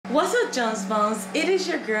What's up, Jones Bones? It is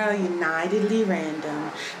your girl, Unitedly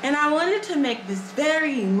Random, and I wanted to make this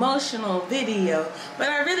very emotional video, but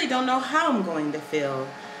I really don't know how I'm going to feel.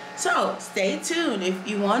 So stay tuned if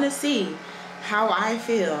you want to see how I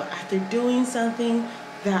feel after doing something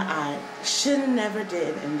that I should have never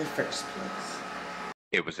did in the first place.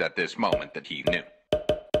 It was at this moment that he knew.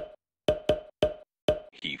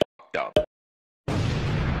 He fucked up.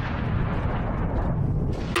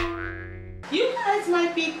 You guys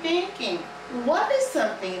might be thinking, what is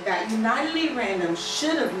something that Unitedly Random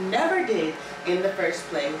should have never did in the first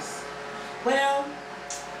place? Well,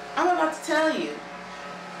 I'm about to tell you.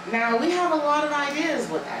 Now, we have a lot of ideas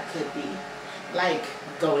what that could be. Like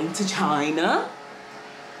going to China,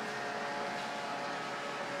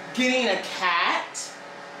 getting a cat,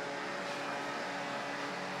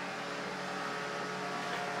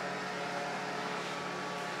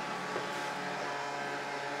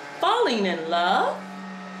 falling in love?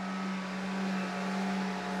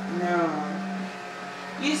 No.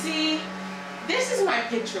 You see, this is my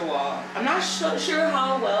picture wall. I'm not sure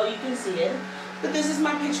how well you can see it, but this is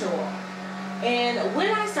my picture wall. And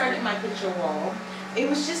when I started my picture wall, it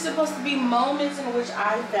was just supposed to be moments in which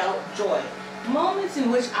I felt joy. Moments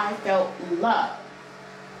in which I felt love.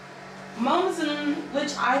 Moments in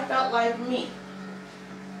which I felt like me.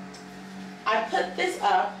 I put this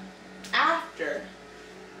up after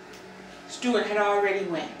Stuart had already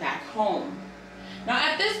went back home. Now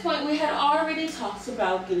at this point we had already talked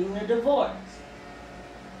about getting a divorce.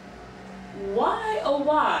 Why, oh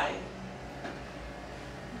why,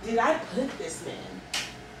 did I put this man,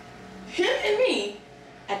 him and me,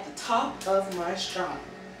 at the top of my stride?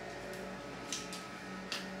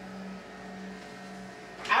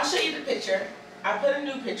 I'll show you the picture. I put a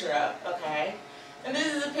new picture up, okay? And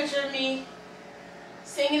this is a picture of me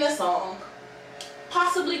singing a song.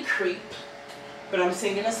 Possibly creep, but I'm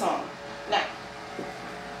singing a song. Now,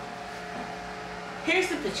 here's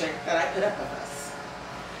the picture that I put up of us.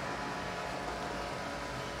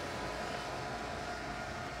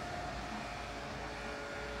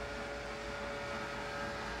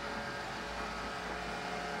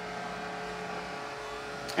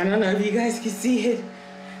 I don't know if you guys can see it.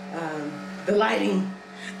 The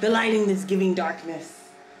lighting is giving darkness.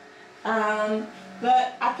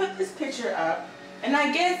 But I put this picture up, and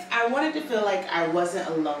I guess I wanted to feel like I wasn't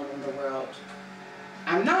alone in the world.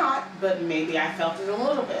 I'm not, but maybe I felt it a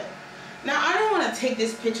little bit. Now, I don't want to take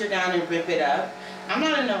this picture down and rip it up. I'm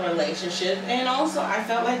not in a relationship, and also I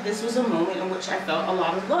felt like this was a moment in which I felt a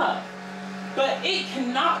lot of love. But it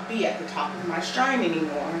cannot be at the top of my stride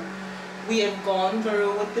anymore. We have gone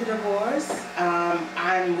through with the divorce.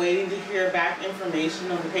 I'm waiting to hear back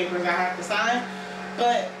information on the papers I have to sign,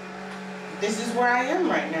 but this is where I am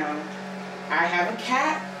right now. I have a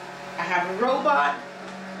cat, I have a robot,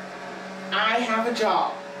 I have a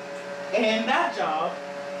job, and that job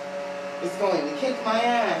is going to kick my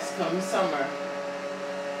ass come summer.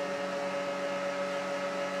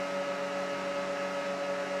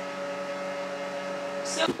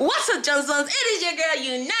 So, what's up, Johnsons? It is your girl,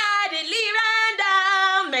 Unitedly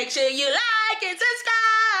Random. Make sure you like and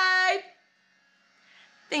subscribe.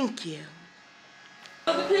 Thank you.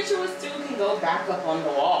 So the picture with Stu can go back up on the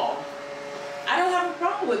wall. I don't have a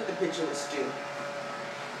problem with the picture with Stu.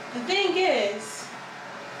 The thing is,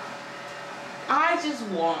 I just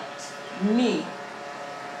want me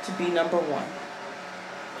to be number one.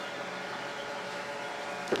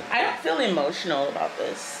 I don't feel emotional about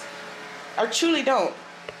this. I truly don't.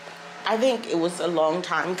 I think it was a long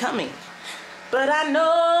time coming. But I know,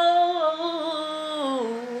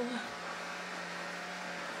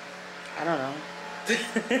 I don't know.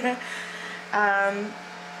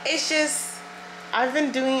 It's just, I've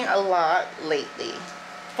been doing a lot lately.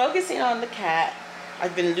 Focusing on the cat.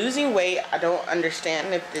 I've been losing weight. I don't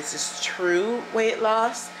understand if this is true weight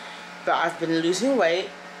loss, but I've been losing weight,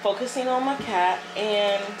 focusing on my cat,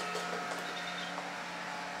 and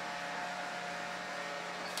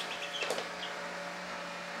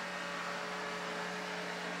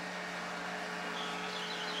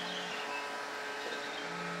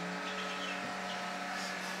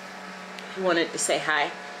he wanted to say hi.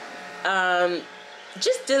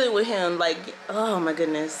 Just dealing with him, like, oh my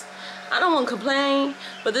goodness. I don't want to complain,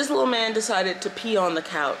 but this little man decided to pee on the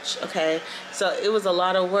couch, okay? So it was a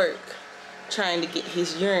lot of work trying to get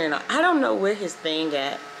his urine out. I don't know where his thing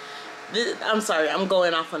at. I'm sorry, I'm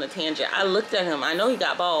going off on a tangent. I looked at him. I know he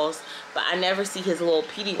got balls, but I never see his little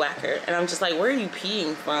petey whacker. And I'm just like, where are you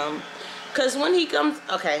peeing from? Because when he comes,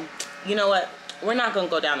 okay, you know what? We're not going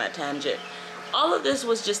to go down that tangent. All of this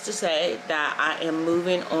was just to say that I am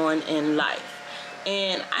moving on in life.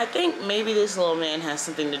 And I think maybe this little man has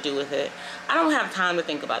something to do with it. I don't have time to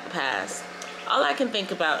think about the past. All I can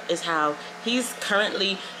think about is how he's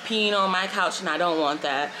currently peeing on my couch and I don't want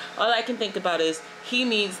that. All I can think about is he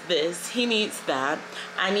needs this, he needs that.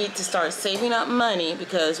 I need to start saving up money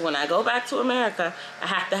because when I go back to America, I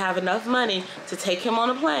have to have enough money to take him on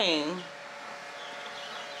a plane.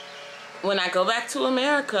 When I go back to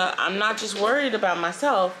America, I'm not just worried about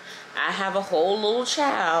myself. I have a whole little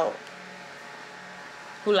child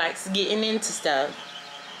who likes getting into stuff.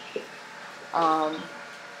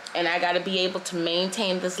 And I gotta be able to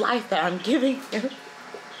maintain this life that I'm giving him.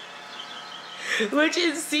 Which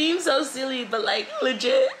it seems so silly, but like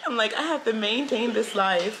legit, I'm like, I have to maintain this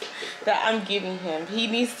life that I'm giving him. He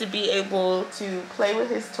needs to be able to play with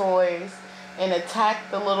his toys and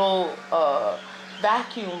attack the little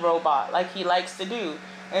vacuum robot like he likes to do.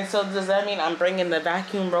 And so does that mean I'm bringing the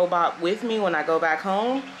vacuum robot with me when I go back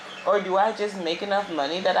home? Or do I just make enough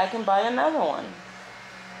money that I can buy another one?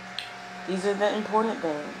 These are the important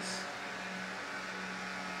things.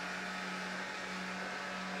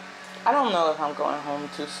 I don't know if I'm going home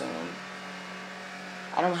too soon.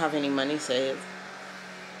 I don't have any money saved.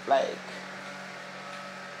 Like,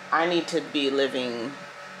 I need to be living,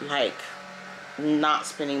 like, not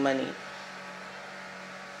spending money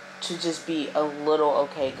to just be a little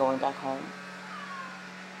okay going back home.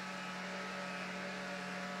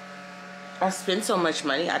 I spend so much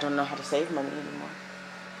money, I don't know how to save money anymore.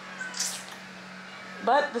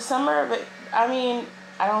 But the summer of it, I mean,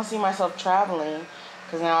 I don't see myself traveling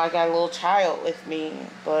because now I got a little child with me.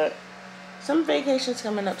 But some vacations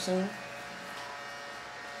coming up soon.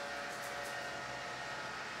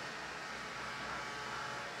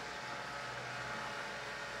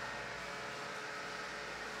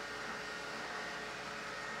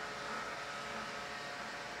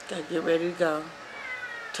 Gotta get ready to go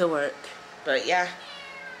to work. But yeah.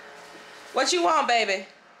 What you want, baby?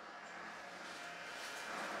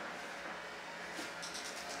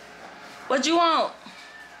 What you want?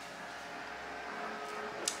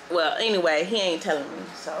 Well, anyway, he ain't telling me,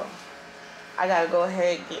 so I gotta go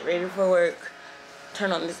ahead and get ready for work.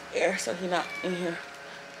 Turn on this air so he not in here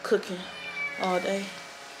cooking all day.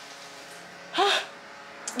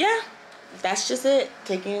 Yeah, that's just it.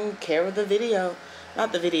 Taking care of the video.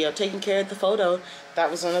 Not the video, taking care of the photo that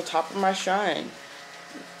was on the top of my shrine.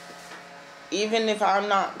 Even if I'm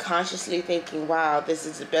not consciously thinking, wow, this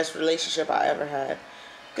is the best relationship I ever had.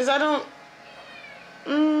 Because I don't...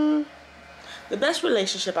 the best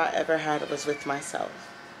relationship I ever had was with myself.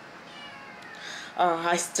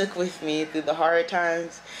 I stuck with me through the hard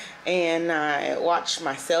times. And I watched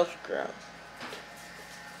myself grow.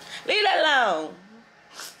 Leave that alone!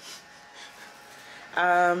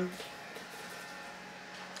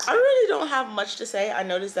 I really don't have much to say. I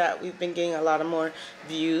noticed that we've been getting a lot of more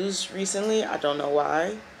views recently. I don't know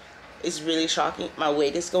why. It's really shocking. My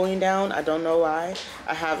weight is going down. I don't know why.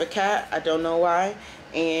 I have a cat. I don't know why.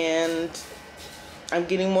 And I'm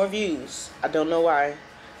getting more views. I don't know why.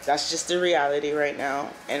 That's just the reality right now.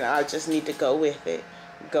 And I just need to go with it.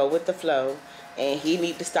 Go with the flow. And he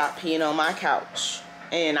need to stop peeing on my couch.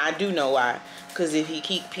 And I do know why. Because if he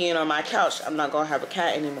keep peeing on my couch, I'm not going to have a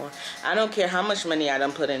cat anymore. I don't care how much money I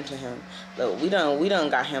done put into him. Look, we done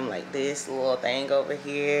got him like this little thing over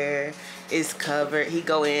here. It's covered. He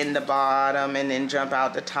go in the bottom and then jump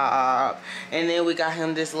out the top. And then we got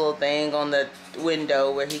him this little thing on the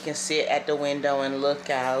window where he can sit at the window and look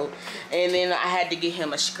out. And then I had to get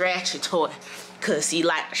him a scratchy toy. Because he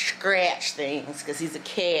like to scratch things. Because he's a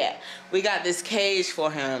cat. We got this cage for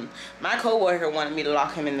him. My coworker wanted me to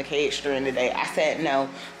lock him in the cage during the day. I said no.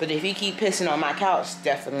 But if he keep pissing on my couch,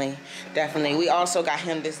 definitely. Definitely. We also got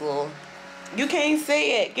him this little... You can't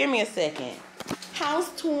say it. Give me a second. House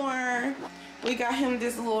tour. We got him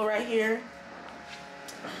this little right here.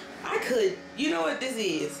 I could... You know what this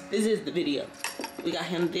is? This is the video. We got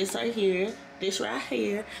him this right here. This right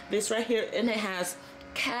here. This right here. And it has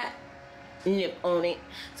cat... nip on it,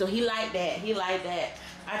 so he like that. He like that.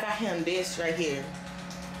 I got him this right here.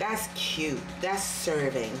 That's cute. That's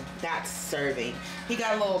serving. That's serving. He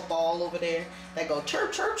got a little ball over there that go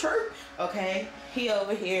chirp chirp chirp. Okay, he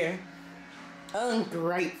over here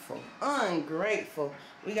ungrateful. Ungrateful.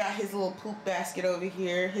 We got his little poop basket over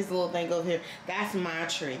here. His little thing over here. That's my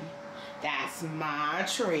tree. That's my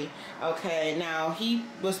tree. Okay, now he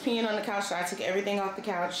was peeing on the couch, so I took everything off the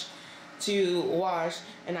couch to wash,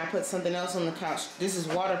 and I put something else on the couch. This is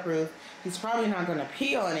waterproof. He's probably not gonna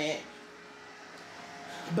pee on it,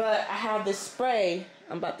 but I have this spray.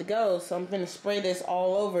 I'm about to go, so I'm gonna spray this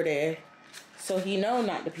all over there so he know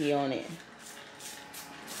not to pee on it.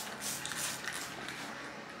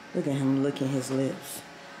 Look at him licking his lips.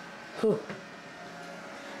 Whew.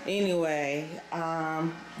 Anyway,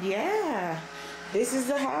 yeah, this is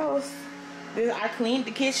the house. I cleaned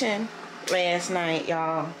the kitchen last night,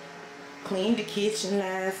 y'all. Cleaned the kitchen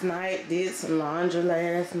last night, did some laundry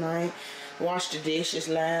last night, washed the dishes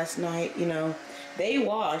last night. You know, they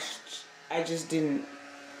washed. I just didn't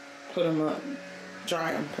put them up,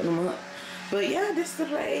 dry them, put them up. But yeah, this is the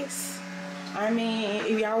place. I mean,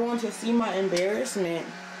 if y'all want to see my embarrassment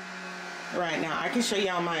right now, I can show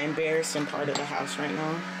y'all my embarrassing part of the house right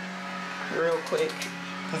now, real quick,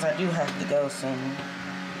 because I do have to go soon.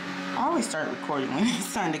 I always start recording when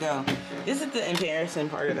it's time to go. This is the embarrassing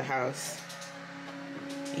part of the house.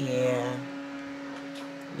 Yeah.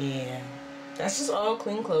 That's just all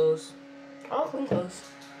clean clothes. All clean clothes.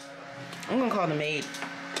 I'm gonna call the maid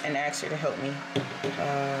and ask her to help me.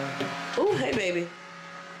 Oh, hey baby.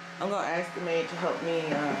 I'm gonna ask the maid to help me.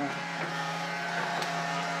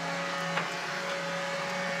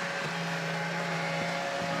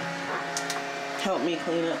 Help me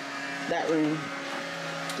clean up that room.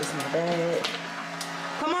 This is my bed.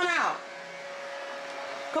 Come on out.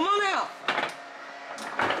 Come on out.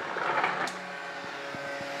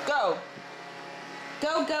 Go.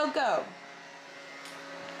 Go, go, go.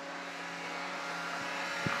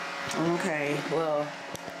 Okay, well,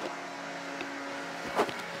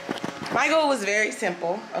 my goal was very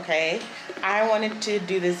simple, okay? I wanted to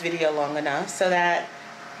do this video long enough so that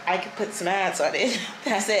I could put some ads on it.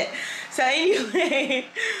 That's it. So anyway,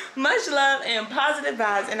 much love and positive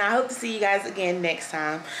vibes, and I hope to see you guys again next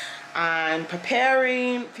time. I'm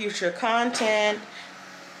preparing future content.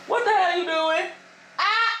 What the hell are you doing?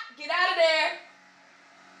 Ah! Get out of there!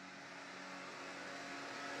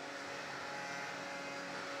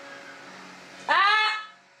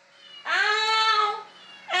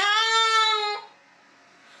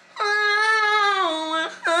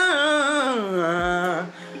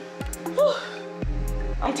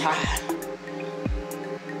 I'm tired.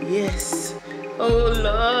 Yes. Oh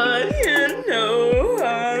Lord, you know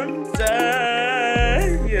I'm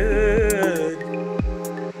tired.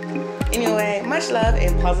 Anyway, much love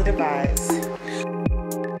and positive vibes.